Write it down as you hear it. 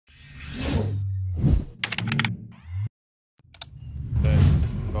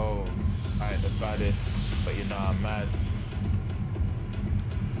baddest, but you know I'm mad.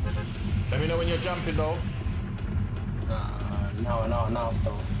 Let me know when you're jumping though. No,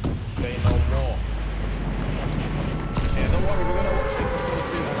 so. Say no more. Yeah, don't worry, we're gonna watch this episode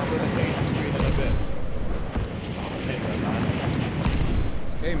 2 and I'm gonna change the screen in a bit. Oh, take that, man.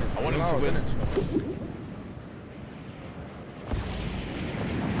 This game is I want him to loud, win. innit?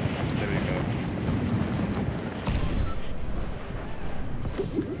 There we go.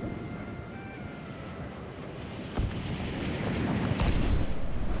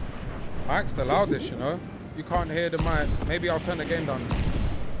 Mic's the loudest, you know. If you can't hear the mic, maybe I'll turn the game down.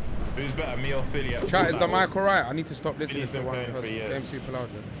 Who's better, me or Philly? Chat, is the mic alright? I need to stop listening Philly's to been one playing for person. years. Game's super loud.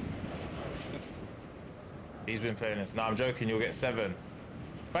 Yeah. He's been playing this. No, I'm joking. You'll get 7.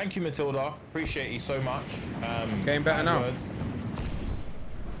 Thank you, Matilda. Appreciate you so much. Game better now. Words.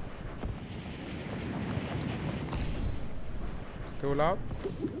 Still loud?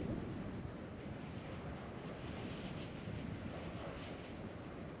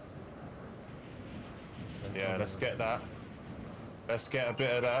 Yeah, let's get that. Let's get a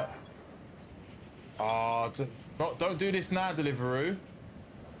bit of that. Oh, don't do this now, Deliveroo.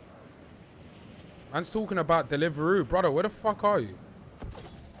 Man's talking about Deliveroo. Brother, where the fuck are you?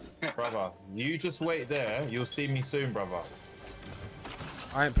 Brother, you just wait there. You'll see me soon, brother.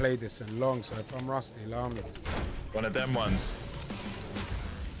 I ain't played this in long, so if I'm rusty, allow me. One of them ones.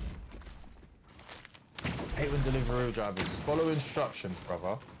 I hate when Deliveroo drivers follow instructions,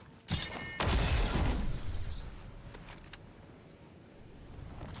 brother.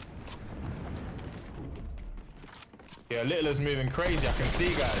 Yeah, Littler's moving crazy. I can see,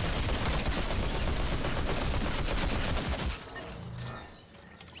 guys.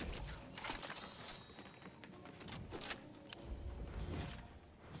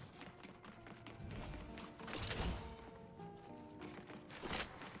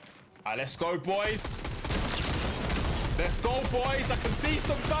 Alright, let's go, boys. Let's go, boys. I can see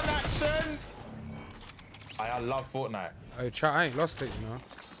some sun action. I love Fortnite. Hey, chat, I ain't lost it, you know.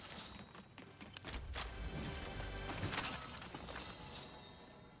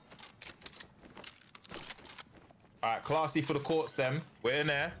 Alright, classy for the courts then. We're in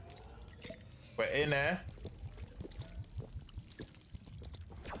there. We're in there.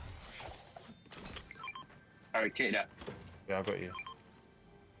 Alright, take that. Yeah, I got you.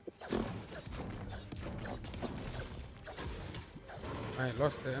 I ain't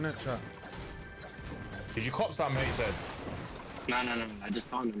lost it, innit, chat? Did you cop some, mate, said? No. I just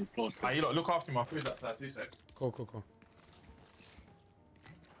found him close. Hey, you lot, look after my food outside, 2 seconds. Cool.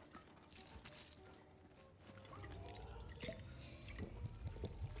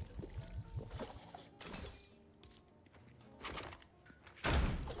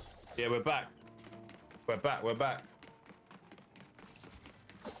 Yeah, we're back. We're back.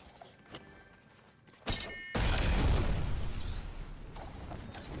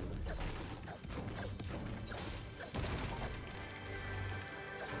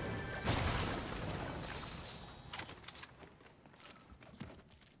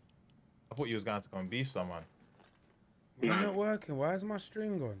 I thought you was going to come and beef someone. Why not working? Why is my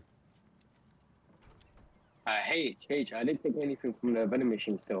string gone? H, I didn't take anything from the vending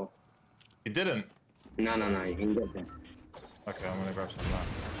machine still. You didn't? No, you can get them. Okay, I'm gonna grab some of that.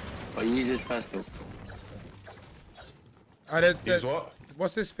 But use this first though. Use what?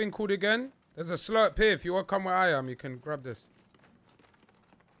 What's this thing called again? There's a slurp here. If you want to come where I am, you can grab this.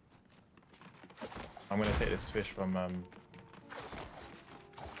 I'm gonna take this fish from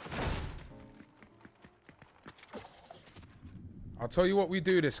I'll tell you what we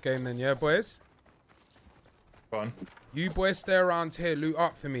do this game then, yeah, boys? Go on. You boys stay around here, loot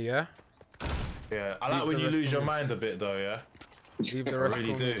up for me, yeah? Yeah, I like when you lose your mind a bit though, yeah? Leave the I rest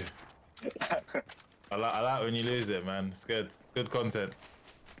really on do. me. I like when you lose it, man. It's good. It's good content.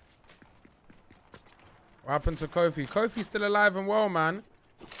 What happened to Kofi? Kofi's still alive and well, man.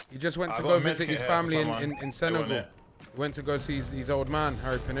 He just went to got go a med visit kit his here family for someone. in Senegal. They want He went to go see his old man,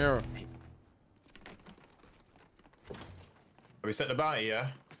 Harry Pinero. Have we set the bounty, yeah?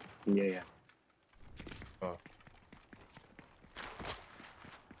 Yeah. Oh.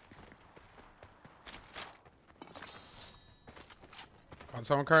 Can't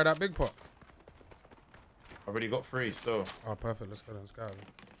someone carry that big pot? I've already got 3 still. Oh, perfect. Let's go. Let's go.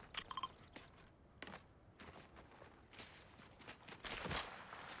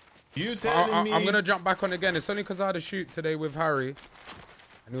 You telling me? I'm going to jump back on again. It's only because I had a shoot today with Harry.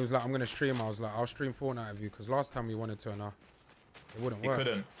 And he was like, I'm going to stream. I was like, I'll stream Fortnite with you. Because last time we wanted to and it wouldn't work. He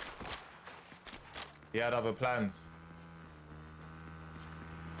couldn't. He had other plans.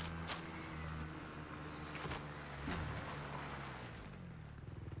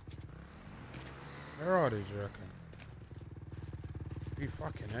 Where are these, you reckon? Be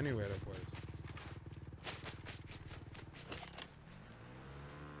fucking anywhere, the boys.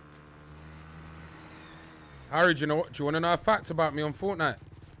 Harry, do you know what? Do you want to know a fact about me on Fortnite?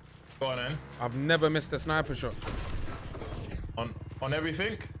 Go on then. I've never missed a sniper shot. On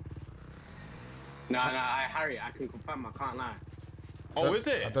everything? Nah, Harry, I can confirm. I can't lie. Oh, is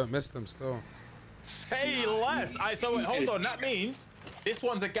it? I don't miss them still. Say less. So wait, hold on. That means this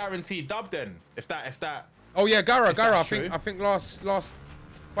one's a guaranteed dub then. If that. Oh yeah, Gara. True. I think last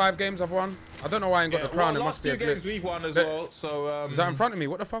 5 games I've won. I don't know why I ain't got the crown. Well, It must be a last few games glitch. we've won as well. So Is that in front of me?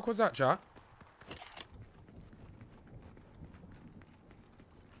 What the fuck was that, chat?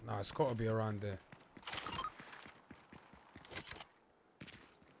 Nah, it's got to be around there.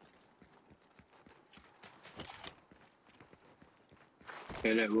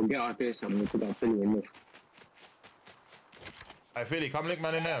 Okay, look, we'll get our base and we'll put our Philly in this. Hey Philly, come link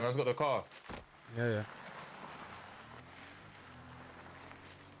man in there. Man's got the car. Yeah.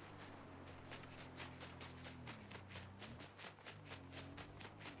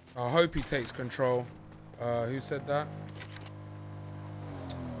 I hope he takes control. Who said that?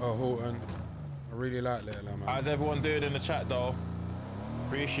 Oh, Horton. I really like Little man. How's everyone doing in the chat though?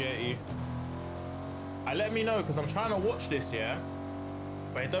 Appreciate you. Let me know because I'm trying to watch this, yeah?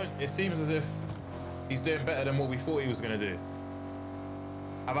 But it seems as if he's doing better than what we thought he was gonna do.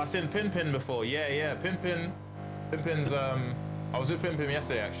 Have I seen Pinpin before? Yeah. Pinpin's I was with Pinpin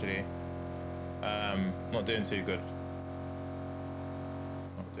yesterday actually. Not doing too good.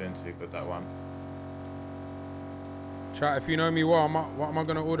 Not doing too good that one. Chat, if you know me well, what am I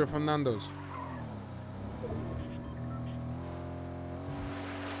gonna order from Nando's?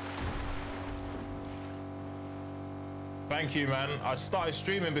 Thank you, man. I started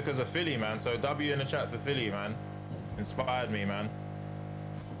streaming because of Philly, man. So W in the chat for Philly, man. Inspired me, man.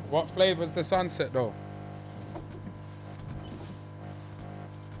 What flavor's the sunset though?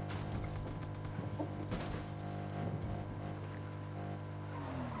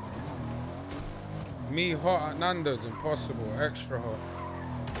 Me hot at Nando's, impossible, extra hot.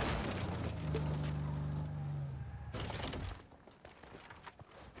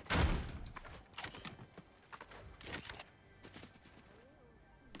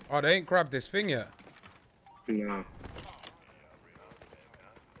 Oh, they ain't grabbed this thing yet. No.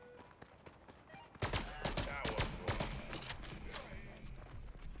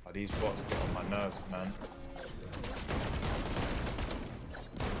 Oh, these bots get on my nerves, man.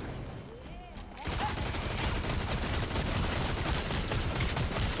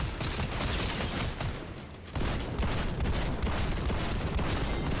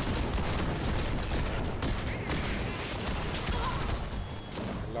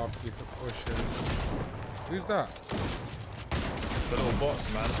 Keep it pushing. Who's that? The little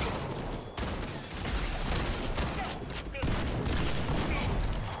bots, man.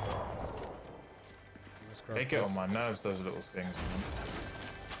 They get on my nerves, those little things, man.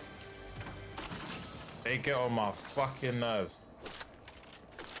 They get on my fucking nerves.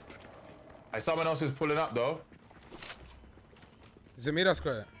 Hey, someone else is pulling up, though. Is it me that's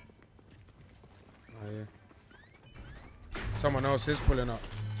got it? Oh, yeah. Someone else is pulling up.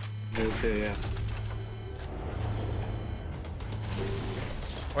 Yeah.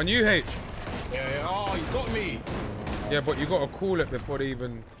 On you, H. Yeah. Oh, you got me. Yeah, but you got to call it before they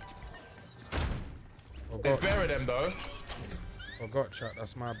even... They bury them, though. Forgot, chat.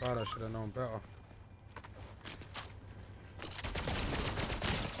 That's my bad. I should have known better.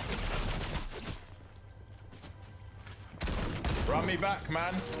 Run me back,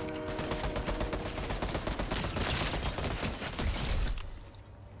 man.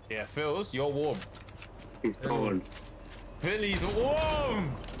 Yeah, Phils, you're warm. He's cold. Philly's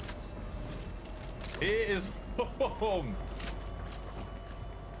warm. It is warm.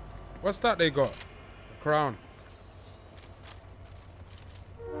 What's that they got? A crown.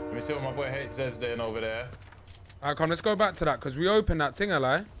 Let me see what my boy HZ's doing over there. Alright, come, let's go back to that because we opened that thing,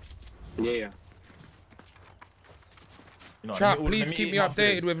 like. Yeah. You know, Chat, please keep me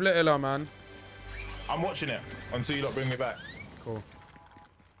updated with Littler, man. I'm watching it until you lot bring me back. Cool.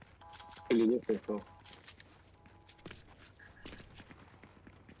 Really different, though.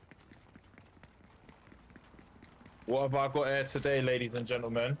 What have I got here today, ladies and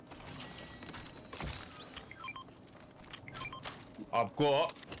gentlemen? I've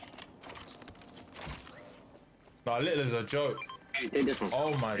got... Nah, Littler's a joke. Hey, take this one.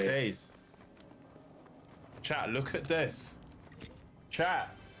 Oh my days. Chat, look at this.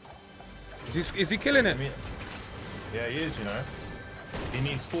 Chat. Is he killing it? Yeah, he is, you know. He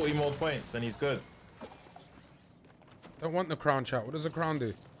needs 40 more points and he's good. Don't want the crown, chat. What does the crown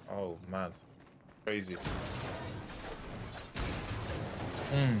do? Oh, man. Crazy.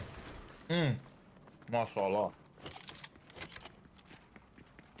 Mashallah.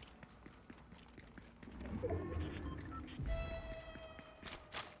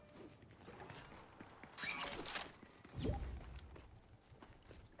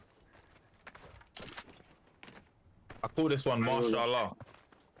 I call this one mashallah.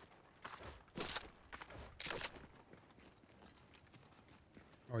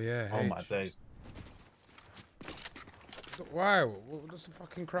 Oh yeah. Oh H. my days. Why? What does the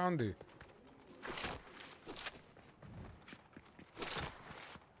fucking crown do?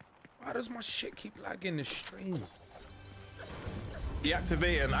 Why does my shit keep lagging this stream?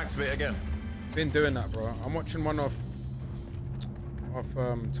 Deactivate and activate again. Been doing that, bro. I'm watching one off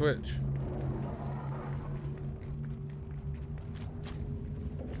Twitch.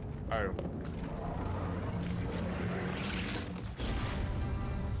 Oh.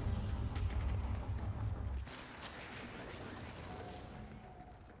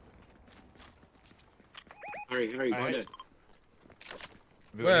 Hurry, go there.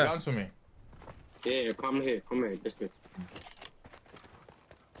 Have you got Where? any guns for me? Yeah, come here, just this.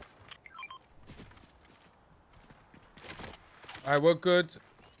 Alright, we're good.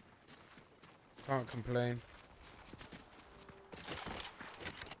 Can't complain.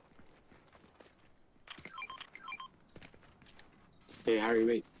 Hey, Harry,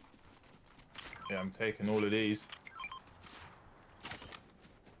 wait. Yeah, I'm taking all of these.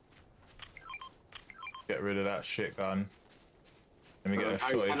 Get rid of that shit gun. Let me get a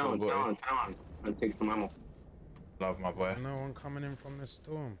Harry, shot turn for the on. boy. I'll take some ammo. Love my boy. No one coming in from the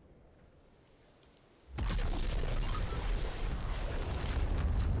storm.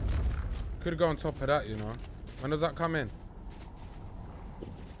 Could go on top of that, you know. When does that come in?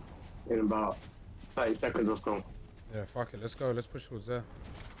 In about 30 seconds or so. Yeah, fuck it. Let's go. Let's push towards there.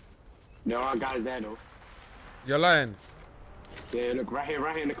 There are guys there though. You're lying. Yeah, look, right here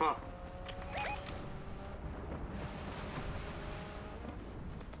in the car.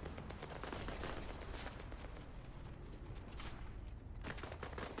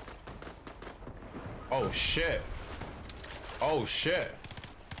 Oh shit. Oh shit.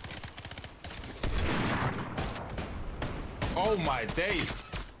 Oh my days.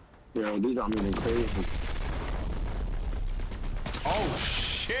 Yeah, these are moving crazy. Oh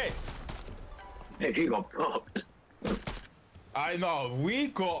shit. Hey, he got popped. I know, we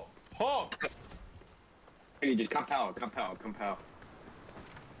got popped. Hey, just come out.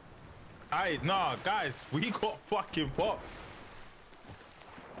 Nah, guys, we got fucking popped.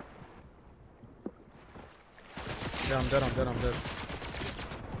 Yeah, I'm dead.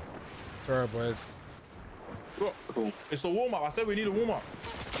 Sorry, boys. That's cool. It's a warm-up. I said we need a warm-up.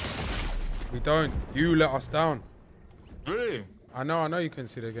 We don't. You let us down. Really? I know you can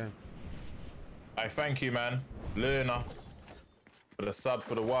see the game. I thank you, man. Luna. For the sub,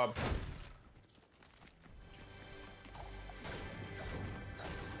 for the wub.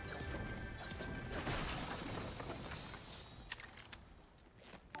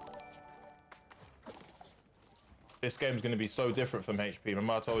 This game's gonna be so different from HP.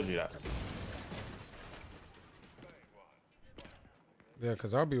 Remember I told you that. Yeah,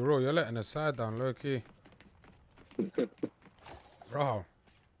 because I'll be real. You're letting the side down, low key. Bro.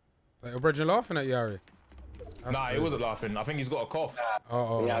 Like, your brother laughing at Yeahhhh. Nah, he wasn't laughing. I think he's got a cough.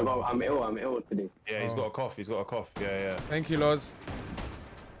 Yeah, I'm ill today. Yeah, he's got a cough. Yeah. Thank you, Loz.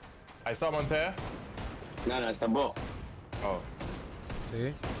 Hey, someone's here? No, it's the bot. Oh.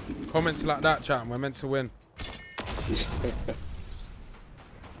 See? Comments like that, chat, and we're meant to win.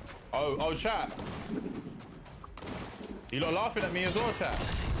 Oh, chat. You lot laughing at me as well, chat.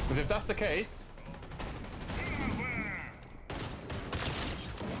 Because if that's the case...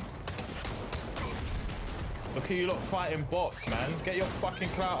 Look at you lot fighting bots, man. Get your fucking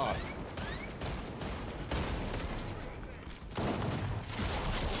clout up.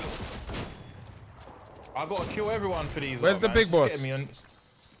 I gotta kill everyone for these. Where's the big boss?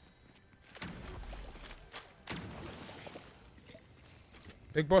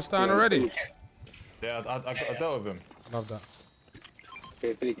 Big boss down already? Yeah, I dealt with him. Love that.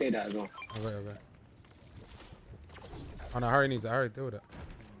 Okay, 3K that as well. I'll wait. Oh no, Harry needs it. Harry, deal with it.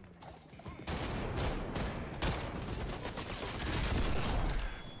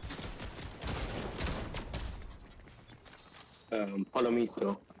 Follow me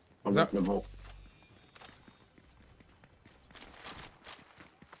still. Is that- the ball.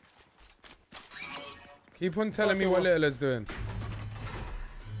 Keep on telling me what Little is doing.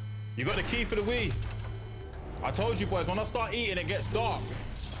 You got the key for the Wii. I told you boys, when I start eating, it gets dark.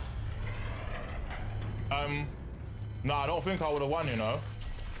 No, I don't think I would have won, you know.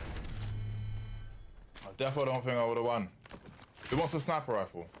 I definitely don't think I would have won. Who wants a sniper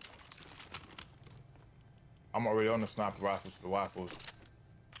rifle? I'm not really on the sniper rifles for the rifles.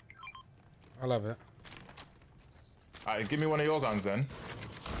 I love it. Alright, give me one of your guns then.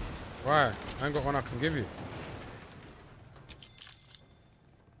 Why? I ain't got one I can give you.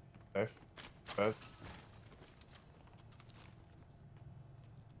 Safe. First.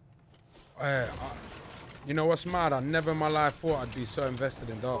 You know what's mad? I never in my life thought I'd be so invested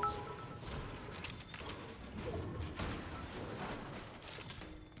in darts.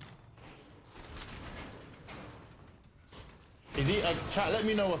 Is he, chat, let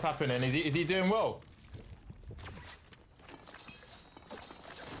me know what's happening. Is he doing well?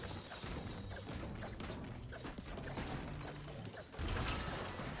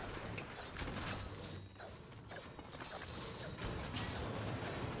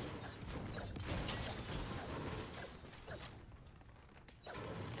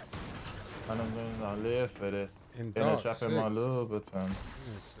 I live for this. In a darts, trap in my Louboutin.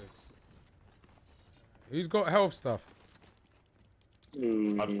 Who's got health stuff?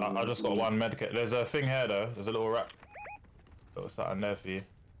 I just got one medkit. There's a thing here though. There's a little wrap. Little something there for you.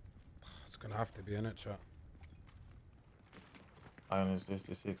 It's gonna have to be in it, chat. I only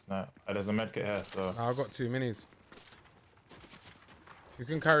 66 now. There's a medkit here, so. Nah, I've got 2 minis. If you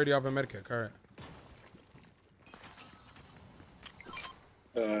can carry the other medkit, carry it.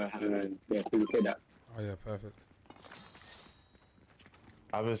 Yeah, so you say that. Oh yeah, perfect.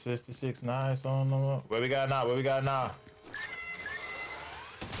 I was 66 nice on the. Where we got now? Where we got now?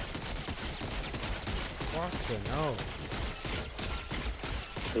 Fucking hell.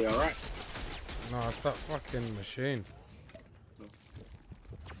 You alright? No, it's that fucking machine.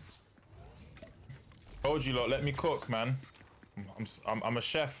 Told you lot, let me cook, man. I'm a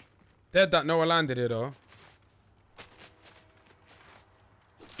chef. Dead that Noah landed here though.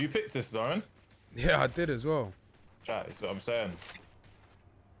 You picked this, Zoran? Yeah, I did as well. Chat, that's what I'm saying.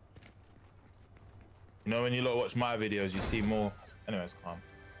 You know when you lot watch my videos, you see more. Anyways, calm.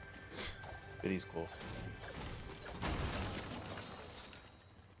 Billy's cool.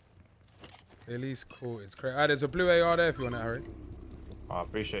 Billy's cool. It's great. Ah, there's a blue AR there if you want it, Harry. I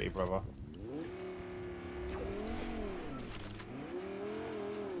appreciate you, brother.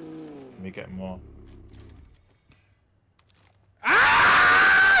 Let me get more. Ah!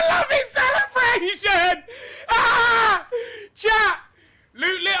 Loving celebration! Ah! Chat!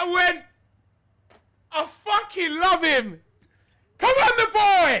 Luke Little went. I fucking love him. Come on, the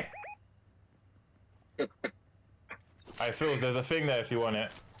boy! Hey, Phils, there's a thing there if you want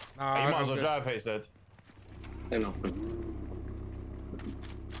it. Nah, Hey, you might I'm as well good. drive, he said. Enough.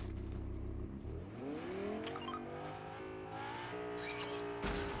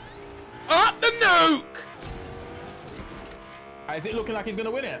 Up the nuke! Hey, is it looking like he's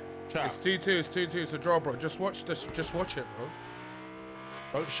gonna win it? Chat. It's 2-2, it's 2-2, it's a draw, bro. Just watch this, just watch it, bro.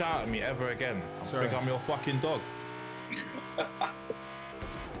 Don't shout at me ever again. I Sorry. think I'm your fucking dog.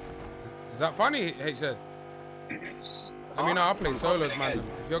 Is that funny, H said? I mean, I'll play solos, man.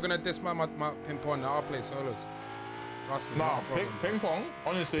 If you're gonna diss my ping pong, I'll play solos. Trust me, Nah, not a problem. ping pong,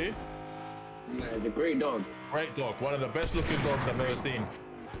 honestly, Yeah, the great dog. great dog. One of the best looking dogs I've ever seen.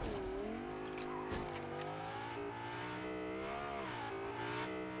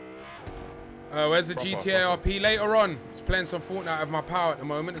 Where's the GTA RP later on? It's playing some Fortnite with my power at the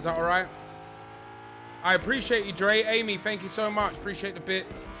moment. Is that all right? I appreciate you, Dre. Amy, thank you so much. Appreciate the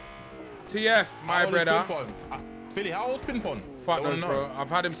bits. TF, my brother. Philly, how old's ping pong? Fuck knows, bro. I've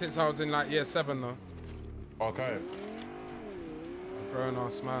had him since I was in like year 7, though. Okay. A grown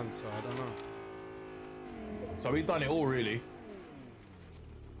ass man, so I don't know. So he's done it all, really.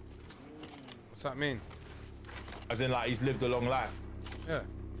 What's that mean? As in, like, he's lived a long life. Yeah.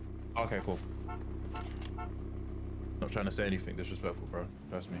 Okay, cool. Not trying to say anything disrespectful, bro.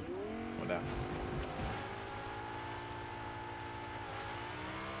 Trust me. Not that.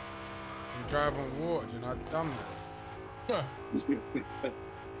 I'm driving water, you know, I've done that.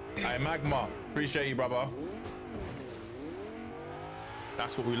 Hey, Magma. Appreciate you, brother.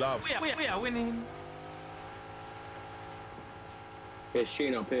 That's what we love. We are winning. There's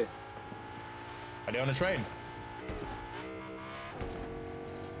Shane up here. Are they on the train?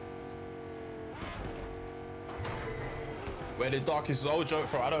 Where did Darkest Old joke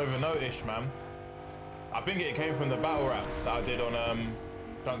from? I don't even know Ish, man. I think it came from the battle rap that I did on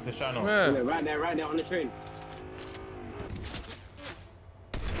Chunks' channel. Yeah. Yeah, right there on the train.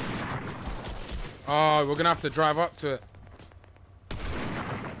 Oh, we're gonna have to drive up to it.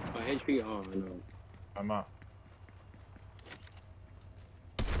 Oh, HP. Oh no. I'm out.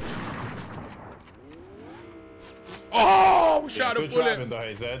 Oh, Yeah, shot a good bullet. driving though,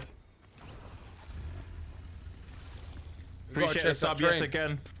 hey Zed. Appreciate the sub yet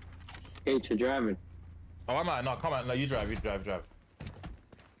again. H for driving. Oh, I might. No, come on. No, you drive.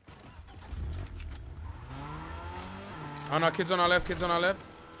 Oh no, kids on our left.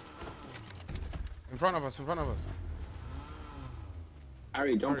 In front of us.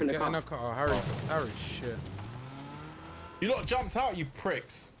 Harry, jump in the car. Oh, Harry, shit. You lot jumped out, you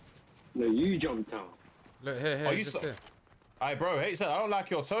pricks. No, you jumped out. Look, here, Oh, just here. Hey, bro, I don't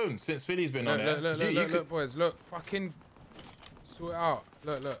like your tone since Philly's been on there. Look, boys, look. Fucking sort it out.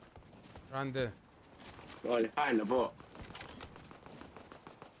 Look. Around there. Oh, they're fighting the boat.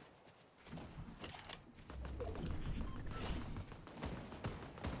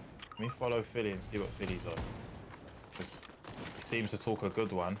 Let me follow Philly and see what Philly's on. He seems to talk a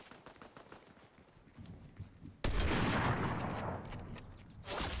good one.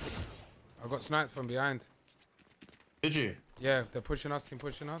 I got snipes from behind. Did you? Yeah, they're pushing us.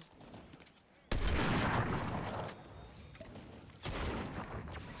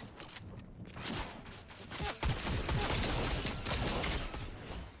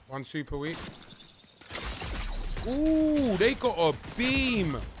 One super weak. Ooh, they got a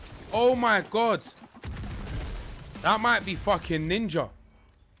beam. Oh my god. That might be fucking ninja.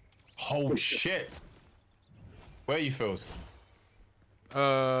 Oh shit. Where are you, Phils?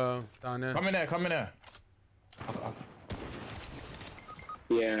 Down there. Come in there.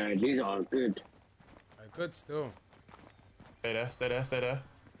 Yeah, these are good. They're good still. Stay there.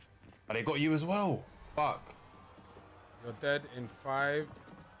 Oh, they got you as well. Fuck. You're dead in 5,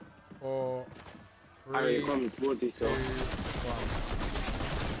 4, 3, Harry, come towards 2,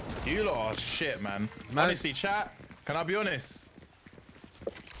 1. You lot are shit, man. Honestly, chat, can I be honest?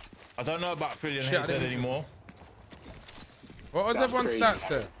 I don't know about Philly and Hated anymore. What was everyone's stats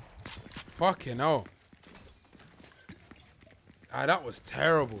there? Fucking hell. Ah, that was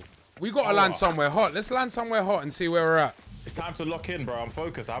terrible. We got to land somewhere hot. Let's land somewhere hot and see where we're at. It's time to lock in, bro. I'm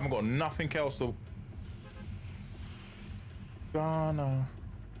focused. I haven't got nothing else to... Ghana.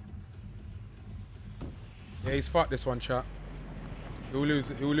 Yeah, he's fucked this one, chat. He'll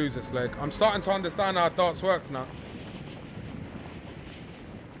lose this leg. I'm starting to understand how darts works now.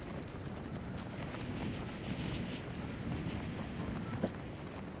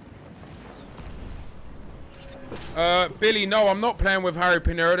 Billy, no, I'm not playing with Harry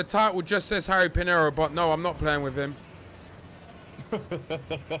Pinero. The title just says Harry Pinero, but no, I'm not playing with him.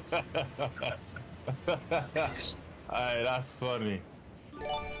 Hey, that's funny.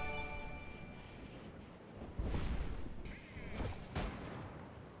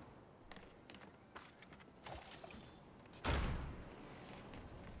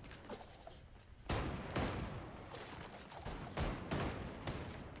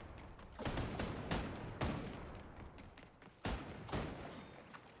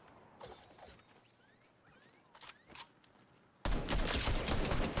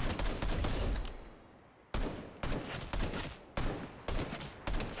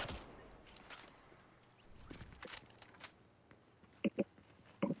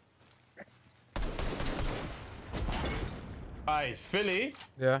 Hey, Philly.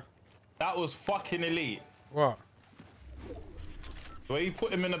 Yeah. That was fucking elite. What? The way you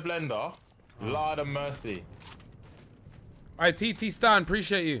put him in a blender, Lord of mercy. Alright, TT Stan,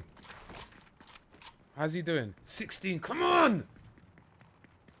 appreciate you. How's he doing? 16, come on!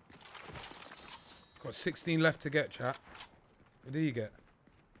 Got 16 left to get, chat. What did you get?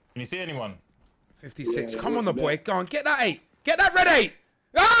 Can you see anyone? 56. Come on, the boy. Go on, get that 8. Get that red 8.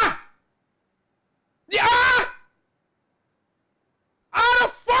 Ah! Yeah! How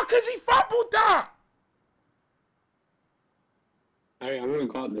the fuck has he fumbled that? Harry, I'm gonna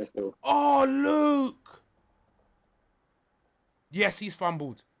guard this though. Oh, Luke. Yes, he's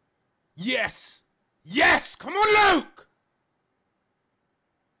fumbled. Yes. Yes. Come on, Luke.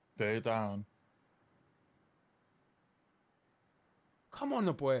 Stay down. Come on,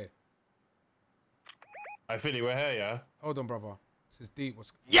 the boy. Hey, Philly, we're here, yeah? Hold on, brother. This is deep.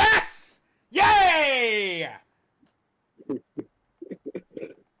 What's... Yes! Yay!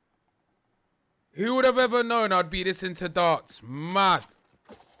 Who would have ever known I'd be this into darts? Mad.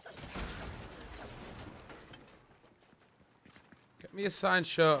 Get me a signed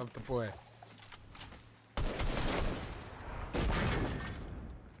shirt of the boy.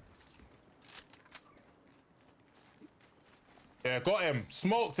 Yeah, got him.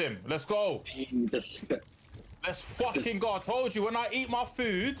 Smoked him. Let's go. Let's fucking go. I told you, when I eat my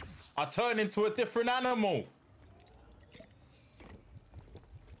food, I turn into a different animal.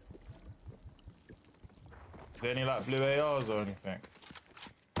 Is there any like blue ARs or anything?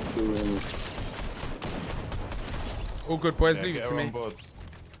 All good, boys. Yeah, leave it to me.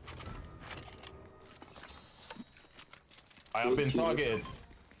 I've been targeted.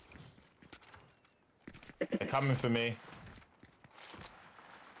 They're coming for me.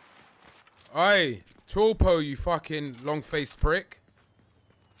 Oi, Torpo, you fucking long-faced prick.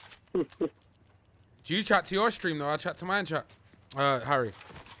 Do you chat to your stream though? I chat to mine chat. Harry.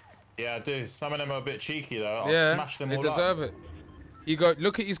 Yeah, I do. Some of them are a bit cheeky though. I'll smash them they all deserve up. it. He go.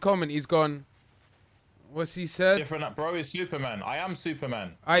 Look at his comment. He's gone. What's he said? Different, bro. Is Superman. I am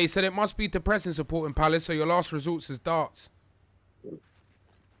Superman. He said it must be depressing supporting Palace, so your last resorts is darts.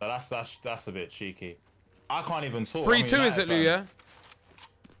 So that's a bit cheeky. I can't even talk. 3-2 is it, Lou? Yeah.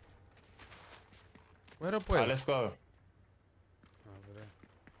 Where the boys? Right, let's go. Over there.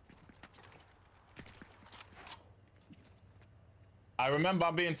 I remember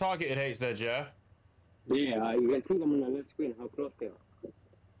I'm being targeted, HZ, yeah? Yeah, you can see them on the left screen, how close they are.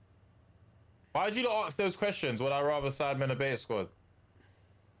 Why did you not ask those questions? Would I rather sideman a beta squad?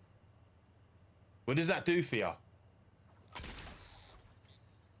 What does that do for you?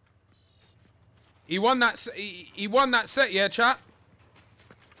 He won that. He won that set, yeah, chat.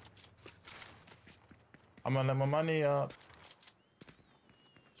 I'm gonna let my money up.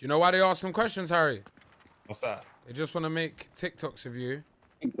 Do you know why they asked them questions, Harry? What's that? They just want to make TikToks of you.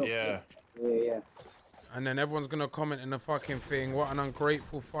 Yeah. Yeah. And then everyone's gonna comment in the fucking thing. What an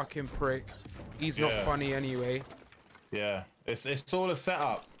ungrateful fucking prick. He's not funny anyway. Yeah. It's all a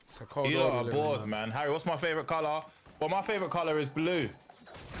setup. It's a cold You world lot we are live in, bored, man. Harry, what's my favorite color? Well, my favorite color is blue.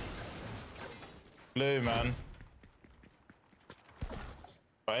 Blue, man.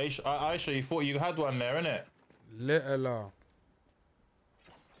 But Aisha, you thought you had one there, innit? Little.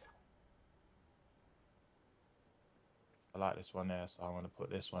 I like this one there, so I'm gonna put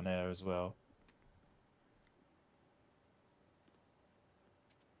this one there as well.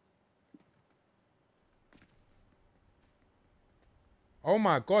 Oh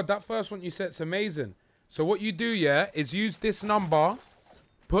my god, that first one you said's amazing. So what you do, yeah, is use this number,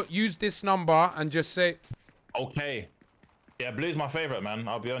 use this number and just say. Okay. Yeah, blue's my favorite, man.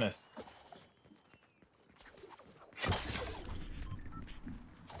 I'll be honest.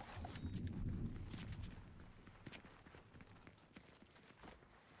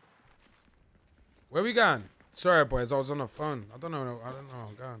 Where we going? Sorry, boys, I was on the phone. I don't know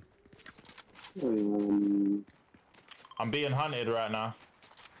I'm going. I'm being hunted right now.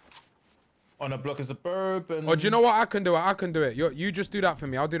 On a block of suburban. Oh, do you know what? I can do it. I can do it. You just do that for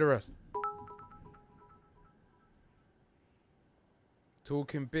me. I'll do the rest.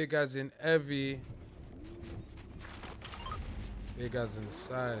 Talking big as in heavy. Big as in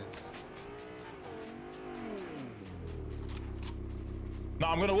size. No,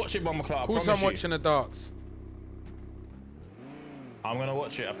 I'm gonna watch it, Bomber Club. Of course I'm watching the darks. I'm gonna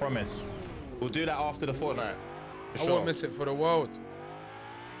watch it, I promise. We'll do that after the Fortnite. I won't miss it for the world.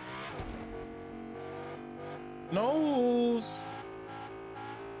 Nose.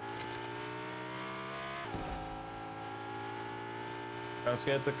 I'm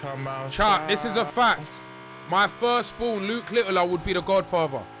scared to come out. Chat, this is a fact. My firstborn, Luke Littler, would be the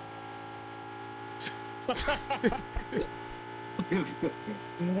godfather.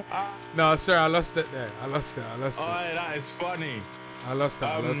 No, sorry, I lost it there. I lost it. Oh, that is funny. I lost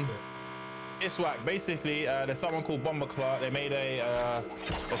it. It's whack. Basically, there's someone called Bomber Clark. They made a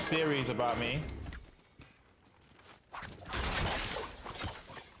series about me.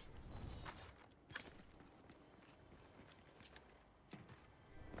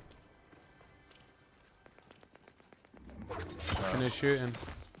 Finish shooting.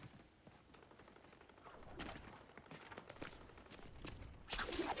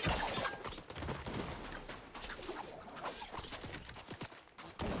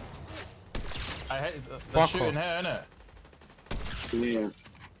 I hate the Fuck shooting off. here, innit? Yeah.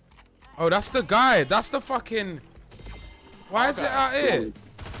 Oh, that's the guy. That's the fucking. Why is it out here?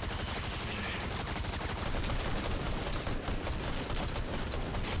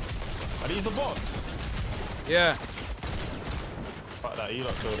 Are these the bots? Yeah. Fuck that, you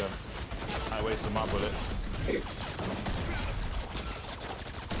lot killed them. I wasted my bullet.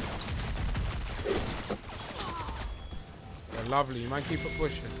 Yeah, lovely. You might keep it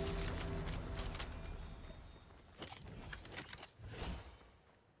pushing.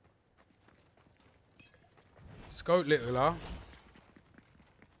 Scout Littler.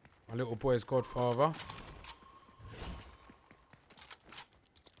 My little boy's godfather.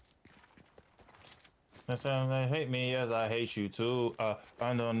 They hate me as I hate you too.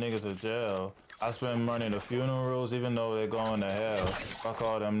 I know niggas in jail. I spend money to funerals even though they're going to hell. Fuck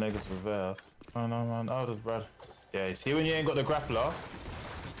all them niggas for veil. Oh, this brother. Yeah, you see when you ain't got the grappler,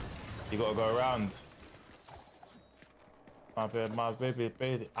 you gotta go around. My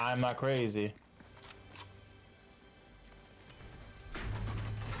baby, I'm not crazy.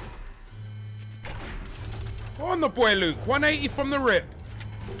 Go on the boy, Luke. 180 from the rip.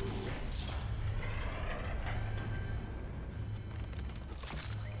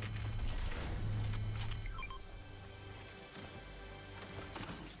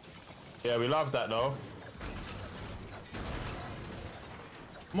 Yeah, we love that though.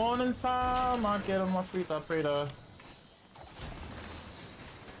 Morning time, I get on my feet, I pray to.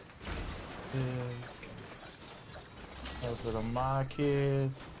 Those are my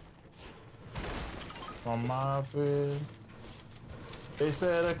kids. On my friends. They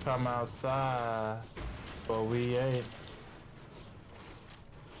said to come outside, but we ain't.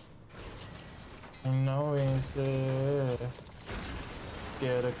 You know we ain't scared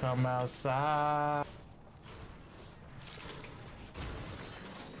to come outside.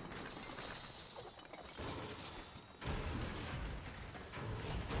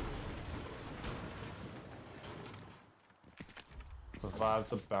 Survive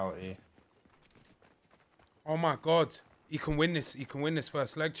the bounty. Oh my God. He can win this. He can win this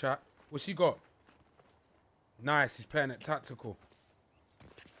first leg, chat. What's he got? Nice. He's playing it tactical.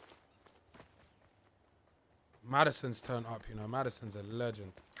 Madison's turned up, you know. Madison's a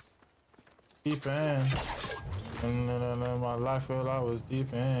legend. Deep in. My life felt I was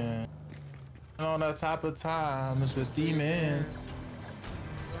deep in. And on that type of time, this was demons.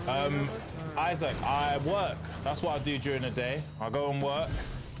 Isaac, I work. That's what I do during the day. I go and work,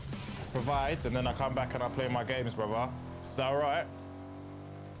 provide, and then I come back and I play my games, brother. Is that all right?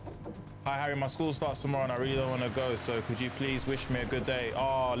 Hi, Harry. My school starts tomorrow and I really don't want to go, so could you please wish me a good day?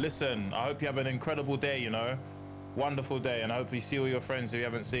 Oh, listen, I hope you have an incredible day, you know? Wonderful day, and I hope you see all your friends who you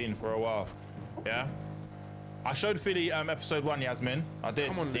haven't seen for a while. Yeah? I showed Philly episode 1, Yasmin. I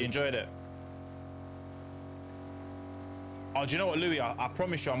did. He enjoyed it. Oh, do you know what, Louis? I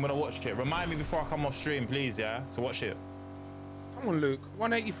promise you I'm going to watch it. Remind me before I come off stream, please, yeah? To watch it. Come on, Luke.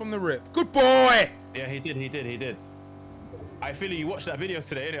 180 from the rip. Good boy! Yeah, he did. I feel you watched that video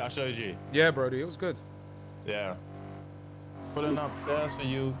today, innit? I showed you. Yeah, Brody. It was good. Yeah. Pulling up there for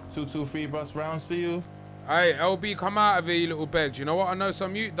you. 223 bus rounds for you. Hey, LB, come out of here, you little beg. Do you know what I know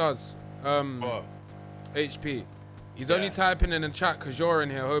some mute does? What? HP. He's only typing in the chat because you're in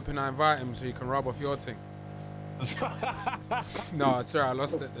here, hoping I invite him so he can rub off your thing. No, sorry, I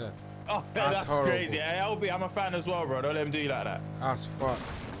lost it there. Oh, that's crazy. Hey, LB, I'm a fan as well, bro. Don't let him do you like that. That's fucked.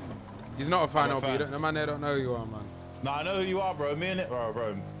 He's not a fan, LB. The man there don't know who you are, man. No, I know who you are, bro. Me and it,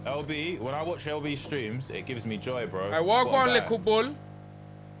 bro. LB, when I watch LB streams, it gives me joy, bro. Hey, walk on, little bull.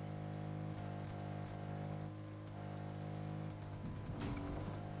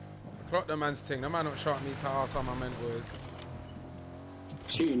 Clock the man's thing. The man not shot me to ask how my mental is.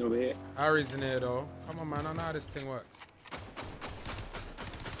 Shooting over here. Harry's in here, though. Come on, man. I know how this thing works.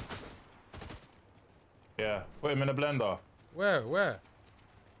 Yeah, put him in a blender. Where?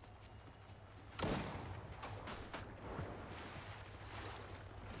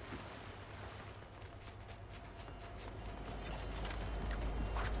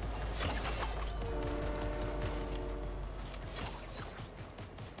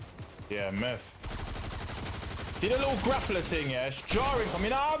 Yeah, meth. See the little grappler thing, yeah? It's jarring. I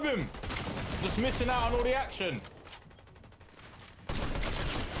mean, I have him. Just missing out on all the action.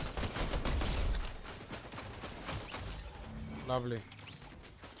 Lovely.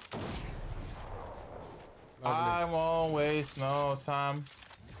 I won't waste no time.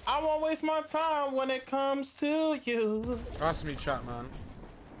 I won't waste my time when it comes to you. Trust me, chat, man.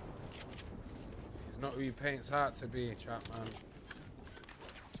 He's not who he paints out to be, chat, man.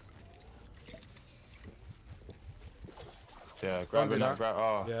 Yeah, grabbing that.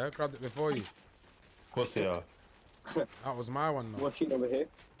 Yeah, grabbed it before you. Of course they are. That was my one, though. What's shooting over here?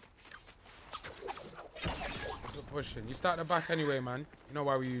 Good pushing. You start the back anyway, man. You know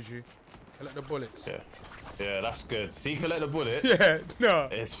why we use you. Collect the bullets. Yeah, that's good. See, collect the bullet. Yeah, no.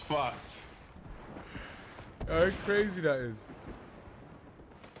 It's fucked. How crazy that is.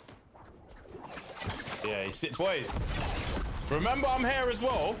 Yeah, you sit, boys. Remember, I'm here as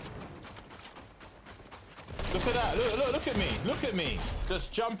well. Look at that. Look at me. Look at me.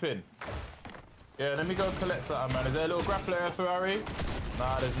 Just jumping. Yeah, let me go collect something, man. Is there a little grappler here, Ferrari?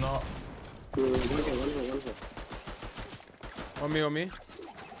 Nah, there's not. On me.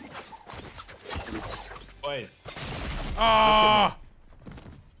 Boys. Ah!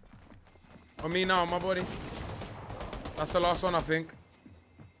 On me now, my buddy. That's the last one, I think.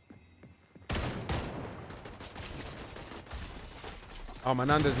 Oh,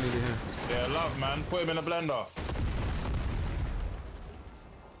 Menander's nearly here. Yeah, love, man. Put him in a blender.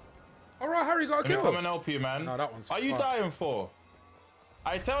 All right, Harry got a kill. Come and help you, man. No, that one's What are you dying for?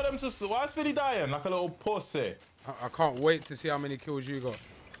 I tell them to... Why is Philly dying? Like a little pussy. I can't wait to see how many kills you got.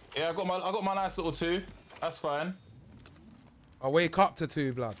 Yeah, I got my nice little 2. That's fine. I wake up to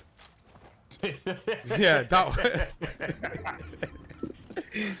 2, blood. Yeah, that.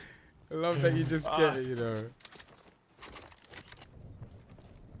 I love that you just get it, you know.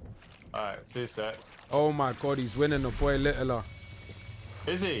 Alright, 2 sec. Oh my god, he's winning the boy Littler.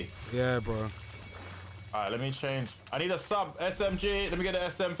 Is he? Yeah, bro. Alright, let me change. I need a sub SMG. Let me get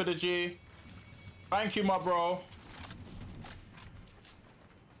an SM for the G. Thank you, my bro.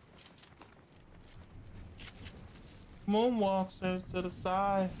 Moonwalk says to the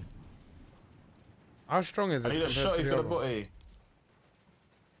side. How strong is this? I need a shotty for the booty.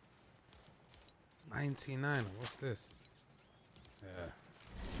 99. What's this? Yeah.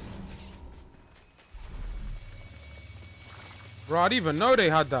 Bro, I didn't even know they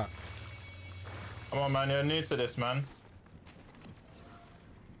had that. Come on, man. You're new to this, man.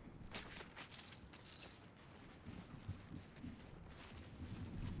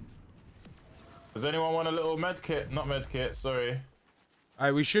 Does anyone want a little med kit? Not med kit, sorry.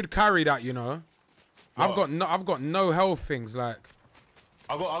 Hey, we should carry that, you know. What? I've got no health things like.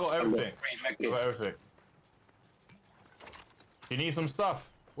 I got everything. I got everything. You need some stuff.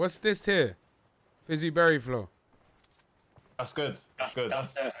 What's this here? Fizzy berry flow. That's good. That's good.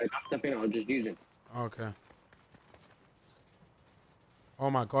 That's the thing I was just using. Okay. Oh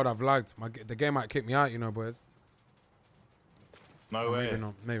my god, I've lagged. The game might kick me out, you know, boys. No way. Maybe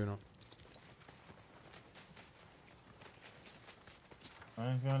not. Maybe not.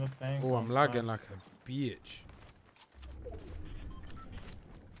 Oh, I'm lagging like a bitch.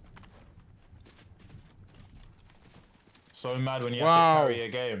 So mad when you have to carry a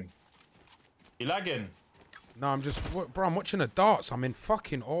game. You lagging? No, I'm just, bro, I'm watching the darts. I'm in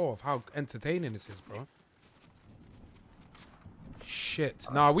fucking awe of how entertaining this is, bro. Shit.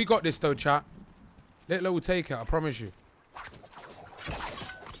 Nah, we got this though, chat. Little will take it, I promise you.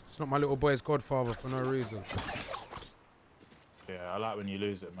 It's not my little boy's godfather for no reason. Yeah, I like when you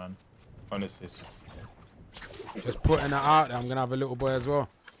lose it, man. Honestly. Just putting that out there, I'm gonna have a little boy as well.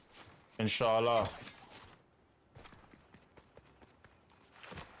 Inshallah.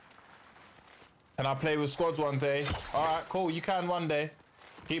 Can I play with squads one day? Alright, cool, you can one day.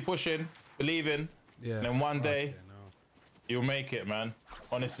 Keep pushing, believing. Yeah. And then one day, you'll make it, man.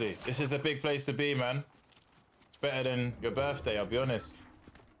 Honestly, this is a big place to be, man. It's better than your birthday, I'll be honest.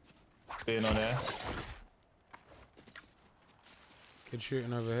 Being on there. Kid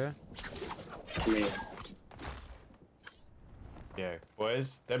shooting over here. Yeah. Yeah,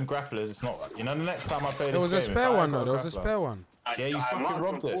 boys, them grapplers, it's not, you know, the next time I play this There was a game, spare one though, there was a spare one. Yeah, you fucking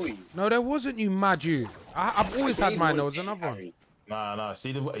robbed it. No, there wasn't, you mad you. I've always had mine, there was another one. Nah,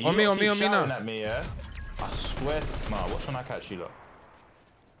 see the... On me now. At me, yeah? I swear to... Nah, watch when I catch you, look.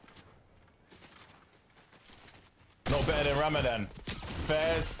 Not better than Ramadan.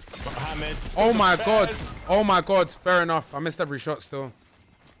 Fairs, Mohammed. Oh my god. Oh my god. Fair enough. I missed every shot still.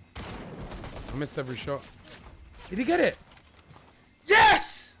 I missed every shot. Did he get it?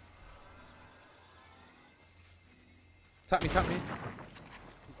 Yes! Tap me.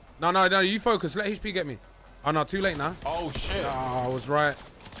 No, you focus. Let HP get me. Oh no, too late now. Oh shit. Oh, I was right.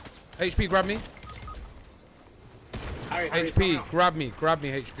 HP, grab me. Harry, HP, grab me,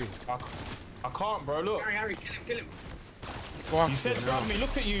 HP. I can't, bro, look. Harry, kill him. Fuck you said grab me,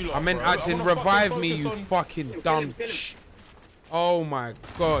 look at you, look, I meant bro. as in revive me, you fucking dumb Oh my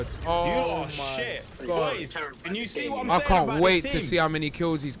god. Oh you are my shit. god. Boys, can you see what I'm I saying can't about wait this to team? see how many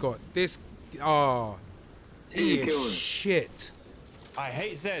kills he's got. This, oh, he is shit. I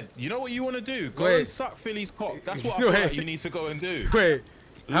hate Zed. You know what you want to do? Go Wait. and suck Philly's cock. That's what I feel like you need to go and do. Wait,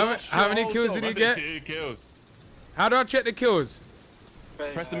 how many kills did he get? 2 kills. How do I check the kills?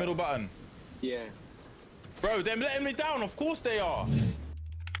 Press the middle button. Yeah. Bro, they're letting me down. Of course they are.